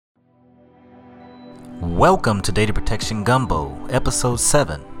Welcome to Data Protection Gumbo, Episode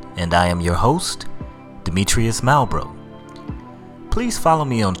 7, and I am your host, Demetrius Malbro. Please follow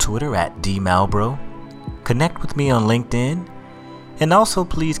me on Twitter at dmalbro, connect with me on LinkedIn, and also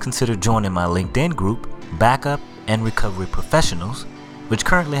please consider joining my LinkedIn group, Backup and Recovery Professionals, which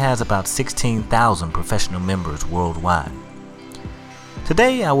currently has about 16,000 professional members worldwide.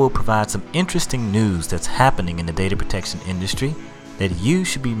 Today I will provide some interesting news that's happening in the data protection industry that you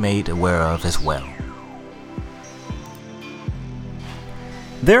should be made aware of as well.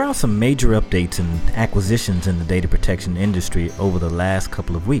 There are some major updates and acquisitions in the data protection industry over the last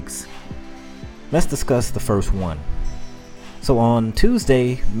couple of weeks. Let's discuss the first one. So on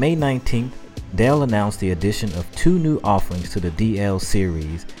Tuesday, May 19th, Dell announced the addition of two new offerings to the DL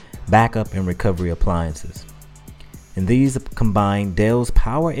series backup and recovery appliances. And these combine Dell's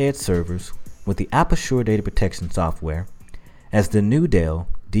PowerEdge servers with the Aperture data protection software as the new Dell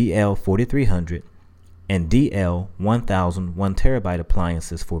DL4300 and DL1000 1TB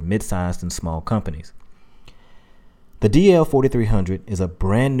appliances for mid-sized and small companies. The DL4300 is a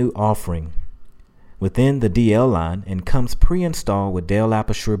brand new offering within the DL line and comes pre-installed with Dell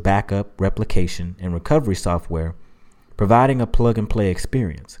Aperture backup, replication, and recovery software, providing a plug-and-play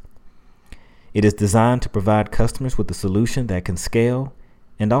experience. It is designed to provide customers with a solution that can scale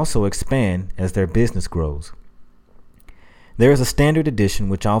and also expand as their business grows. There is a standard edition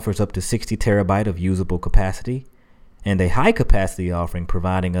which offers up to 60 TB of usable capacity and a high capacity offering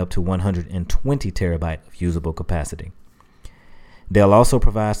providing up to 120 TB of usable capacity. Dell also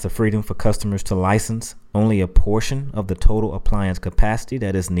provides the freedom for customers to license only a portion of the total appliance capacity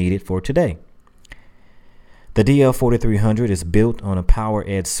that is needed for today. The DL4300 is built on a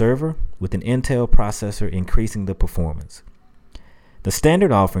PowerEdge server with an Intel processor increasing the performance. The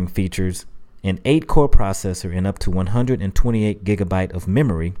standard offering features an 8-core processor and up to 128 GB of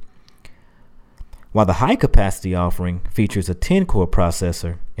memory, while the high-capacity offering features a 10-core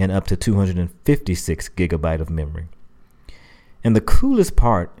processor and up to 256 GB of memory. And the coolest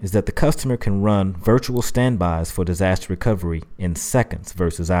part is that the customer can run virtual standbys for disaster recovery in seconds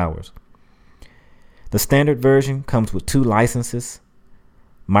versus hours. The standard version comes with 2 licenses,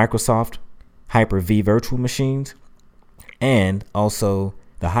 Microsoft Hyper-V virtual machines, and also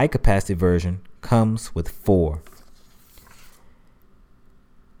the high-capacity version comes with 4.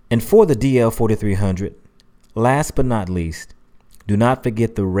 And for the DL4300, last but not least, do not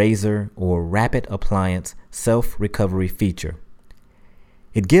forget the Razor or Rapid Appliance Self-Recovery feature.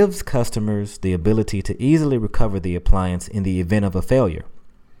 It gives customers the ability to easily recover the appliance in the event of a failure.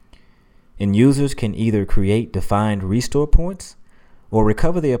 And users can either create defined restore points or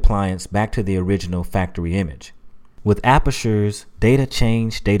recover the appliance back to the original factory image. With Aperture's data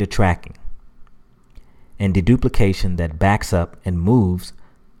change data tracking and deduplication that backs up and moves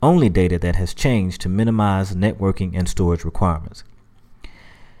only data that has changed to minimize networking and storage requirements.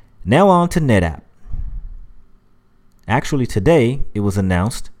 Now on to NetApp. Actually today it was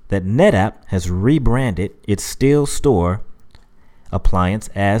announced that NetApp has rebranded its SteelStore appliance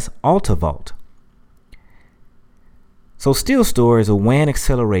as AltaVault. So SteelStore is a WAN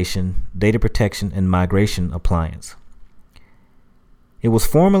acceleration, data protection, and migration appliance. It was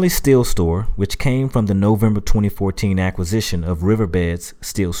formerly SteelStore, which came from the November 2014 acquisition of Riverbed's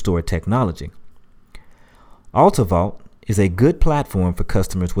SteelStore technology. AltaVault is a good platform for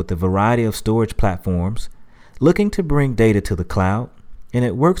customers with a variety of storage platforms looking to bring data to the cloud, and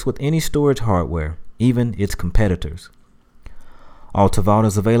it works with any storage hardware, even its competitors. AltaVault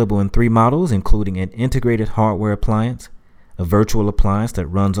is available in 3 models, including an integrated hardware appliance, a virtual appliance that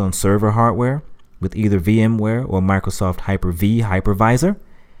runs on server hardware with either VMware or Microsoft Hyper-V hypervisor,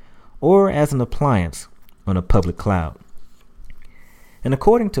 or as an appliance on a public cloud. And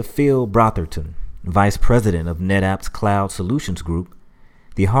according to Phil Brotherton, Vice President of NetApp's Cloud Solutions Group,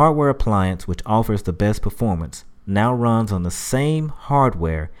 the hardware appliance which offers the best performance now runs on the same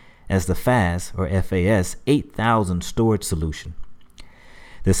hardware as the FAS or FAS 8000 storage solution.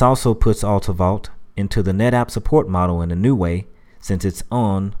 This also puts AltaVault into the NetApp support model in a new way since it's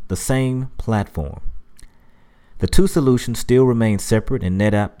on the same platform. The 2 solutions still remain separate and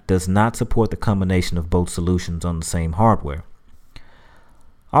NetApp does not support the combination of both solutions on the same hardware.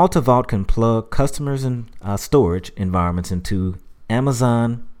 AltaVault can plug customers' storage environments into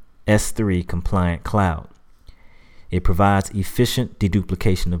Amazon S3 compliant cloud. It provides efficient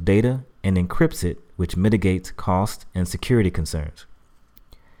deduplication of data and encrypts it, which mitigates cost and security concerns.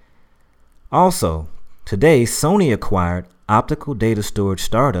 Also, today Sony acquired optical data storage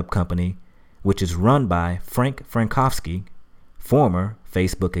startup company, which is run by Frank Frankowski, former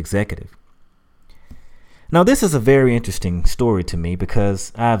Facebook executive. Now, this is a very interesting story to me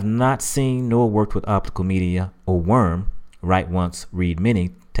because I have not seen nor worked with optical media or WORM, write once, read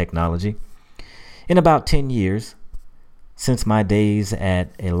many technology, in about 10 years since my days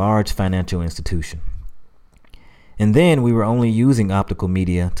at a large financial institution. And then we were only using optical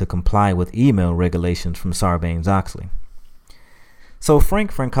media to comply with email regulations from Sarbanes-Oxley. So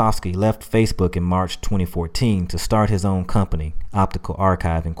Frank Frankowski left Facebook in March 2014 to start his own company, Optical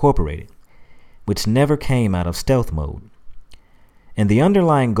Archive Incorporated, which never came out of stealth mode. And the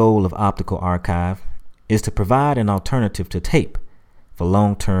underlying goal of Optical Archive is to provide an alternative to tape for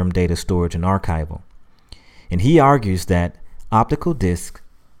long-term data storage and archival. And he argues that optical discs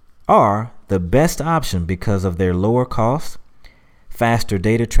are the best option because of their lower cost, faster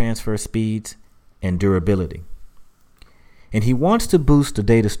data transfer speeds, and durability. And he wants to boost the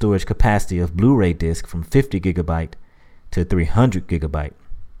data storage capacity of Blu-ray disc from 50 gigabyte to 300 gigabyte.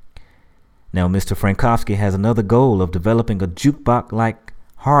 Now, Mr. Frankowski has another goal of developing a jukebox-like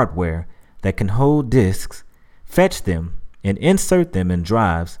hardware that can hold discs, fetch them, and insert them in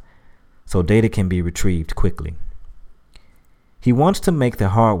drives so data can be retrieved quickly. He wants to make the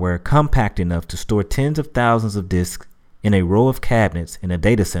hardware compact enough to store tens of thousands of disks in a row of cabinets in a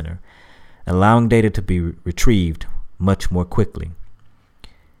data center, allowing data to be retrieved much more quickly.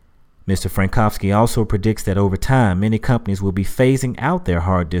 Mr. Frankowski also predicts that over time, many companies will be phasing out their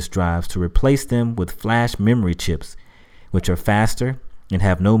hard disk drives to replace them with flash memory chips, which are faster and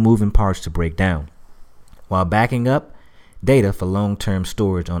have no moving parts to break down, while backing up data for long-term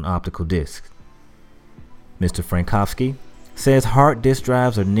storage on optical disks. Mr. Frankowski says hard disk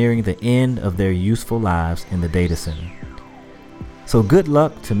drives are nearing the end of their useful lives in the data center. So good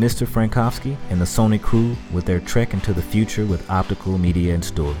luck to Mr. Frankowski and the Sony crew with their trek into the future with optical media and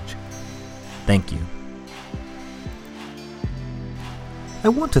storage. Thank you. I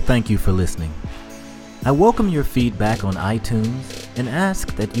want to thank you for listening. I welcome your feedback on iTunes and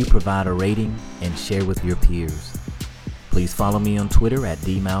ask that you provide a rating and share with your peers. Please follow me on Twitter at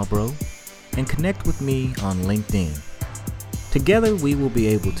DMalbro and connect with me on LinkedIn. Together, we will be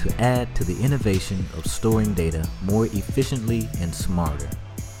able to add to the innovation of storing data more efficiently and smarter.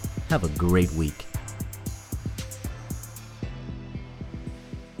 Have a great week.